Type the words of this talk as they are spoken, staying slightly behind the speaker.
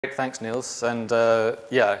Thanks, Niels. And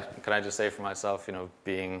yeah, can I just say for myself,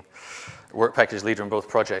 being work package leader in both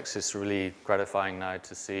projects, it's really gratifying now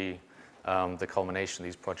to see the culmination of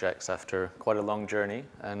these projects after quite a long journey.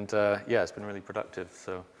 And yeah, it's been really productive.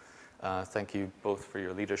 So thank you both for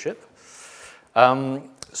your leadership.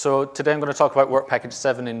 So today I'm going to talk about work package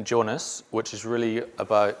 7 in JONAS, which is really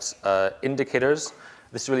about indicators.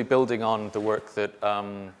 This is really building on the work that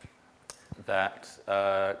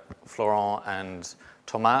Florent and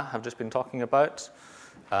Thomas have just been talking about.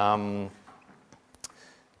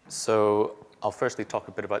 So I'll firstly talk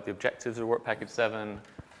a bit about the objectives of work package 7,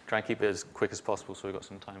 try and keep it as quick as possible so we've got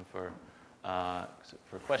some time for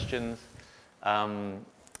questions.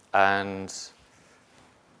 And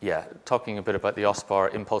yeah, talking a bit about the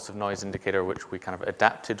OSPAR impulsive noise indicator, which we kind of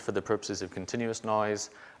adapted for the purposes of continuous noise.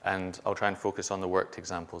 And I'll try and focus on the worked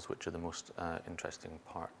examples, which are the most interesting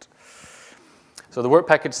part. So the work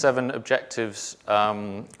package 7 objectives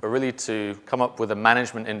are really to come up with a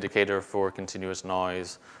management indicator for continuous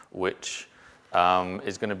noise, which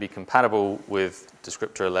is going to be compatible with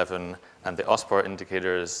descriptor 11 and the OSPAR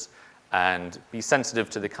indicators, and be sensitive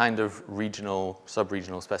to the kind of regional,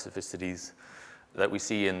 sub-regional specificities that we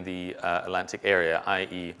see in the Atlantic area,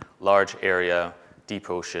 i.e. large area, deep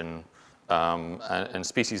ocean, and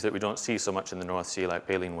species that we don't see so much in the North Sea, like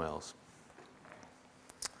baleen whales.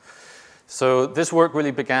 So this work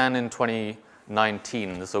really began in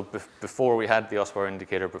 2019. So before we had the OSPAR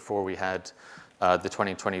indicator, before we had the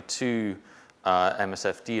 2022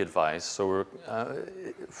 MSFD advice. So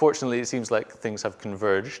fortunately, it seems like things have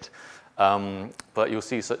converged. But you'll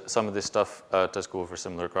see some of this stuff does go over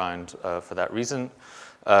similar ground for that reason.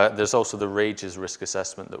 There's also the RAGES risk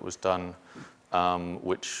assessment that was done,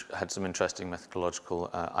 which had some interesting methodological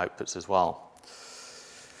outputs as well.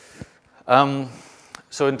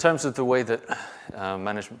 So in terms of the way that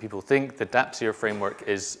management people think, the DAPSIR framework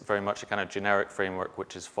is very much a kind of generic framework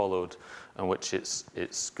which is followed and which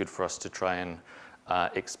it's good for us to try and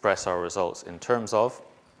express our results in terms of.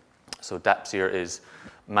 So DAPSIR is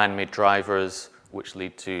man-made drivers which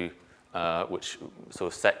lead to, so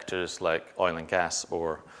sectors like oil and gas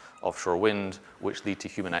or offshore wind, which lead to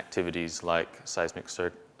human activities like seismic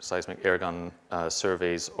air gun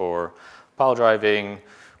surveys or pile driving,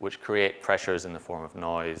 which create pressures in the form of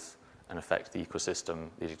noise and affect the ecosystem,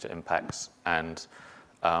 leading to impacts, and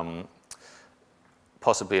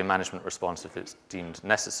possibly a management response if it's deemed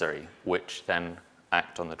necessary, which then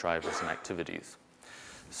act on the drivers and activities.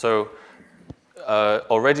 So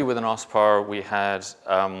already within OSPAR, we had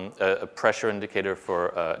a pressure indicator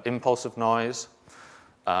for impulsive noise.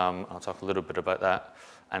 I'll talk a little bit about that.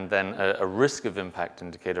 And then a risk of impact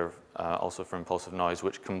indicator also for impulsive noise,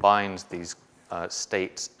 which combines these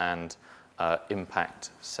state and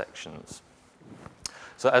impact sections.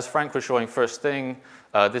 So as Frank was showing first thing,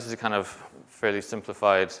 this is a kind of fairly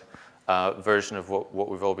simplified version of what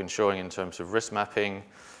we've all been showing in terms of risk mapping.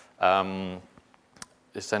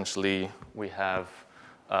 Essentially, we have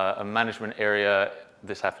a management area.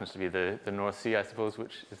 This happens to be the North Sea, I suppose,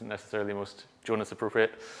 which isn't necessarily most JONAS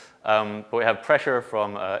appropriate. But we have pressure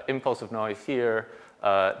from impulsive noise here.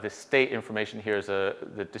 The state information here is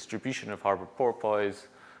the distribution of harbor porpoise.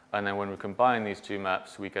 And then when we combine these two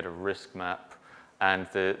maps, we get a risk map. And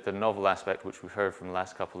the novel aspect, which we've heard from the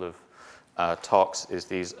last couple of talks, is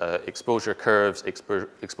these exposure curves,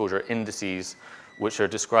 exposure indices, which are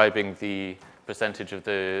describing the percentage of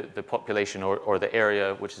the population or the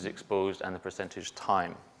area which is exposed and the percentage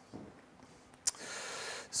time.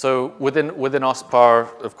 So within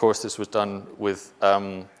OSPAR, of course, this was done with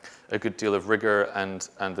a good deal of rigor, and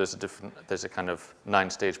there's a kind of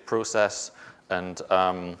 9-stage process, and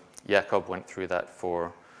Jakob went through that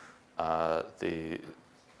for that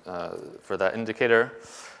indicator.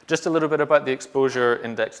 Just a little bit about the exposure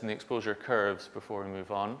index and the exposure curves before we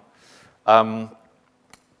move on.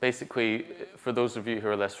 Basically, for those of you who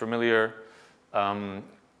are less familiar,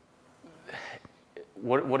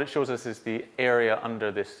 what it shows us is the area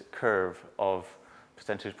under this curve of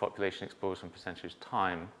percentage population exposed and percentage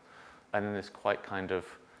time. And then this quite kind of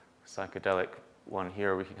psychedelic one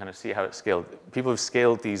here, we can kind of see how it's scaled. People have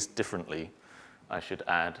scaled these differently, I should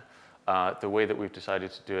add. The way that we've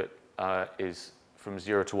decided to do it is from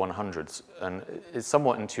 0 to 100. And it's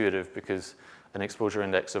somewhat intuitive because an exposure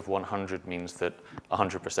index of 100 means that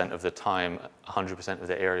 100% of the time, 100% of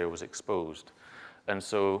the area was exposed. And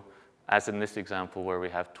so, as in this example where we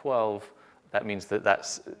have 12, that means that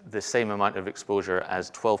that's the same amount of exposure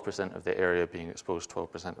as 12% of the area being exposed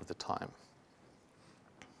 12% of the time.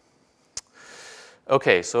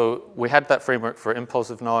 Okay, so we had that framework for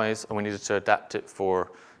impulsive noise, and we needed to adapt it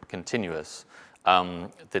for continuous.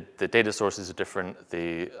 The data sources are different.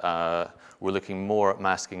 We're looking more at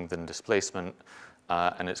masking than displacement,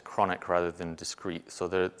 and it's chronic rather than discrete. So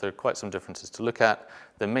there are quite some differences to look at.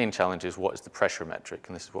 The main challenge is what is the pressure metric,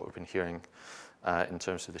 and this is what we've been hearing in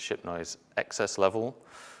terms of the ship noise excess level.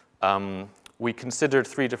 We considered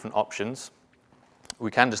 3 different options.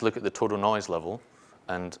 We can just look at the total noise level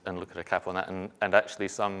and look at a cap on that, and actually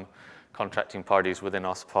some contracting parties within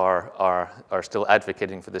OSPAR are still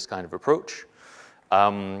advocating for this kind of approach,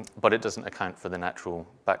 but it doesn't account for the natural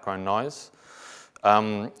background noise.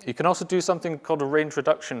 You can also do something called a range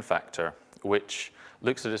reduction factor, which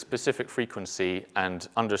looks at a specific frequency, and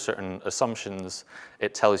under certain assumptions,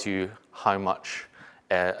 it tells you how much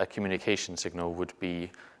a communication signal would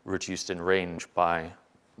be reduced in range by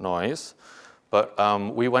noise. But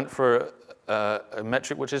we went for a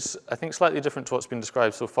metric which is, I think, slightly different to what's been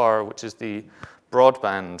described so far, which is the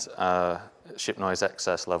broadband ship noise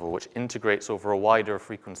excess level, which integrates over a wider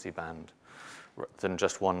frequency band than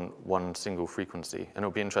just one single frequency. And it'll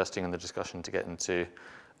be interesting in the discussion to get into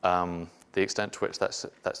the extent to which that's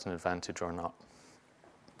an advantage or not.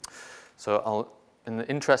 So I'll, in the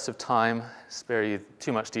interest of time, spare you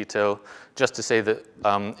too much detail, just to say that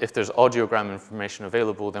if there's audiogram information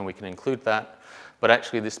available, then we can include that. But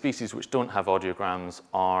actually, the species which don't have audiograms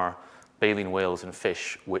are baleen whales and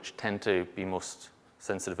fish, which tend to be most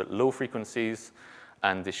sensitive at low frequencies,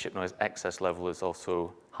 and the ship noise excess level is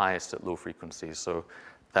also highest at low frequencies. So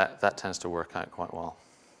that tends to work out quite well.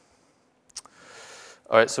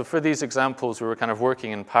 All right, so for these examples, we were kind of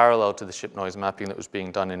working in parallel to the ship noise mapping that was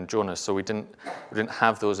being done in JONAS. So we didn't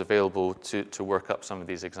have those available to work up some of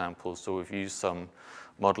these examples. So we've used some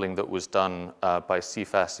modeling that was done by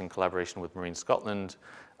CEFAS in collaboration with Marine Scotland,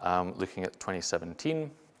 looking at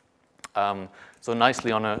 2017. So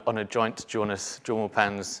nicely on a joint JONAS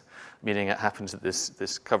JOMOPANS meeting, it happens that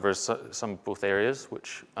this covers some of both areas,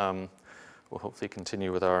 which will hopefully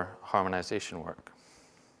continue with our harmonization work.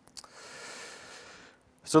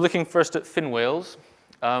 So looking first at fin whales,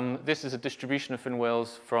 this is a distribution of fin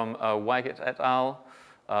whales from Waggett et al.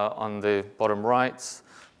 On the bottom right.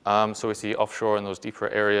 So we see offshore in those deeper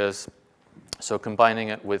areas. So combining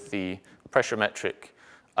it with the pressure metric,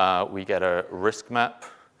 we get a risk map,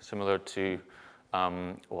 similar to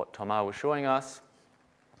what Thomas was showing us.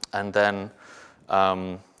 And then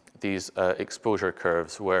these exposure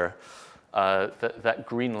curves, where that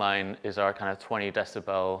green line is our kind of 20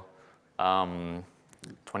 decibel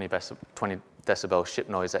ship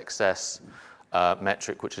noise excess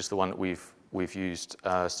metric, which is the one that we've used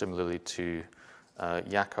similarly to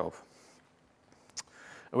Jakob.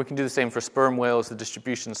 And we can do the same for sperm whales. The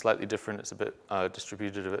distribution is slightly different. It's a bit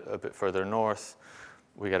distributed a bit further north.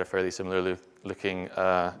 We get a fairly similar looking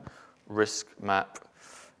risk map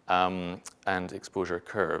and exposure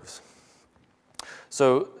curves.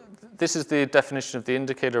 So this is the definition of the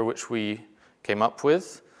indicator which we came up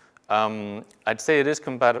with. I'd say it is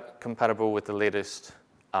compatible with the latest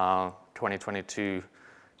 2022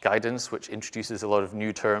 guidance, which introduces a lot of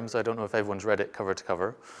new terms. I don't know if everyone's read it cover to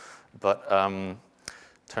cover, but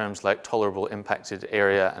terms like tolerable impacted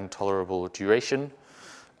area and tolerable duration.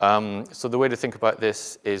 So the way to think about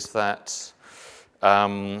this is that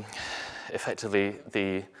effectively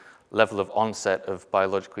the level of onset of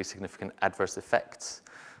biologically significant adverse effects,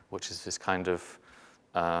 which is this kind of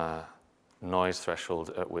noise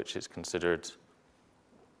threshold at which it's considered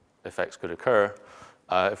effects could occur.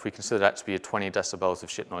 If we consider that to be a 20 decibels of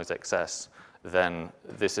ship noise excess, then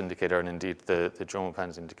this indicator and indeed the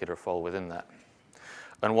JOMOPANS indicator fall within that.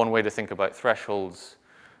 And one way to think about thresholds,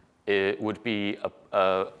 it would be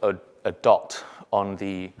a dot on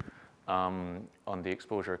the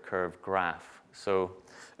exposure curve graph. So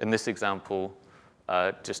in this example,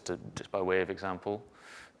 just by way of example,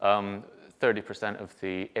 30% of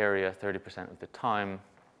the area, 30% of the time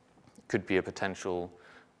could be a potential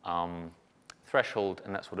threshold,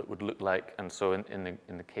 and that's what it would look like. And so in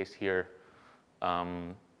the case here,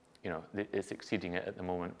 it's exceeding it at the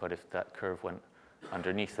moment, but if that curve went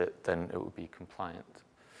underneath it, then it would be compliant.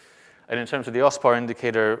 And in terms of the OSPAR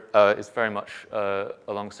indicator, it's very much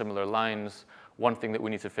along similar lines. One thing that we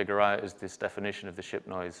need to figure out is this definition of the ship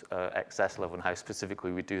noise excess level and how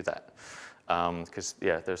specifically we do that. Because,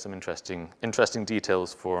 yeah, there's some interesting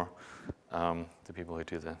details for the people who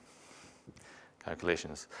do the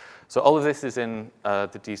calculations. So all of this is in the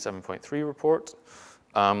D7.3 report.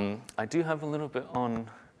 I do have a little bit on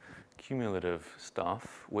cumulative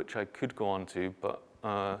stuff, which I could go on to, but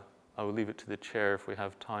I will leave it to the chair if we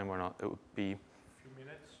have time or not. It would be a few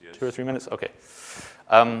minutes, yes. 2 or 3 minutes? Okay.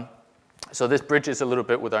 So this bridges a little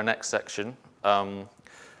bit with our next section.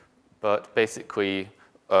 But basically,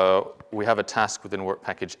 we have a task within work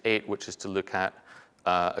package 8, which is to look at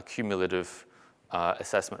a cumulative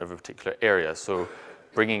assessment of a particular area. So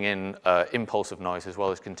bringing in impulsive noise as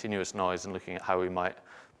well as continuous noise and looking at how we might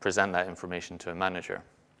present that information to a manager.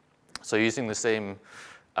 So using the same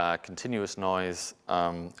continuous noise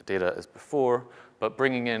data as before, but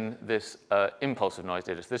bringing in this impulsive noise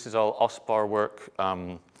data. So this is all OSPAR work.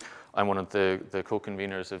 I'm one of the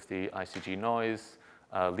co-conveners of the ICG noise,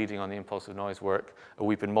 leading on the impulsive noise work.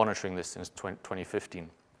 We've been monitoring this since 2015.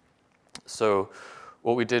 So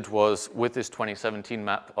what we did was, with this 2017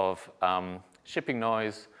 map of shipping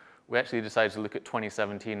noise, we actually decided to look at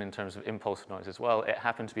 2017 in terms of impulsive noise as well. It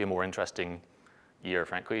happened to be a more interesting year,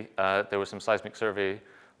 frankly. There was some seismic survey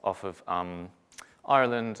off of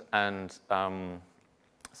Ireland and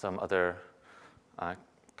some other, I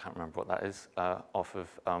can't remember what that is, off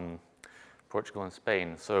of Portugal and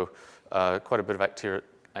Spain. So quite a bit of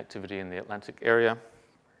activity in the Atlantic area.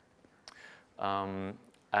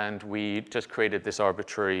 And we just created this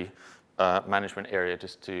arbitrary management area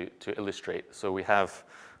just to illustrate. So we have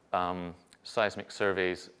seismic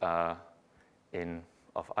surveys of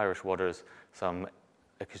Irish waters, some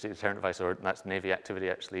acoustic deterrent device, or that's Navy activity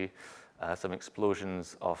actually, some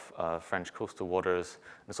explosions of French coastal waters,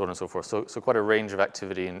 and so on and so forth. So quite a range of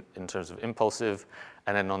activity in terms of impulsive.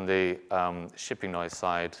 And then on the shipping noise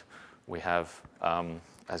side, we have,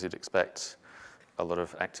 as you'd expect, a lot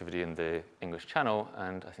of activity in the English Channel,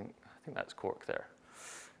 and I think that's Cork there.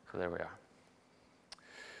 So there we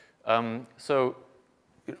are. So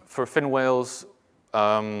for fin whales,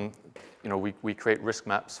 we create risk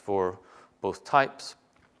maps for both types.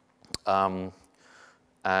 And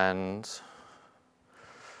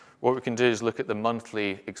what we can do is look at the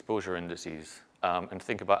monthly exposure indices and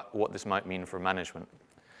think about what this might mean for management.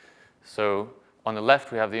 So on the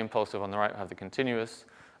left, we have the impulsive. On the right, we have the continuous.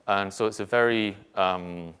 And so it's a very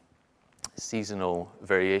seasonal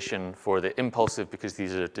variation for the impulsive, because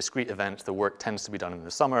these are discrete events. The work tends to be done in the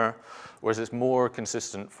summer, whereas it's more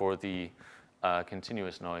consistent for the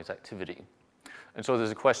continuous noise activity. And so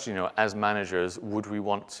there's a question, as managers, would we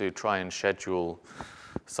want to try and schedule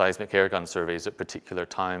seismic airgun surveys at particular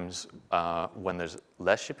times when there's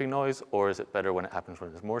less shipping noise, or is it better when it happens when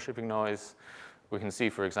there's more shipping noise? We can see,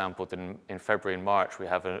 for example, that in February and March, we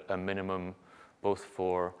have a minimum both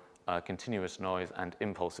for continuous noise and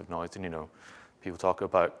impulsive noise. And, people talk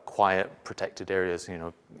about quiet, protected areas,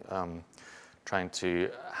 trying to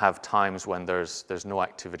have times when there's no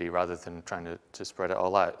activity rather than trying to spread it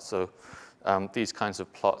all out. So these kinds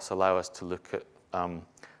of plots allow us to look at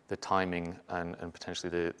the timing and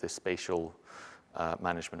potentially the spatial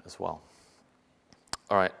management as well.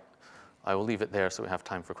 All right, I will leave it there so we have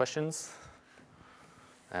time for questions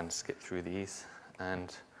and skip through these.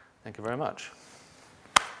 And thank you very much.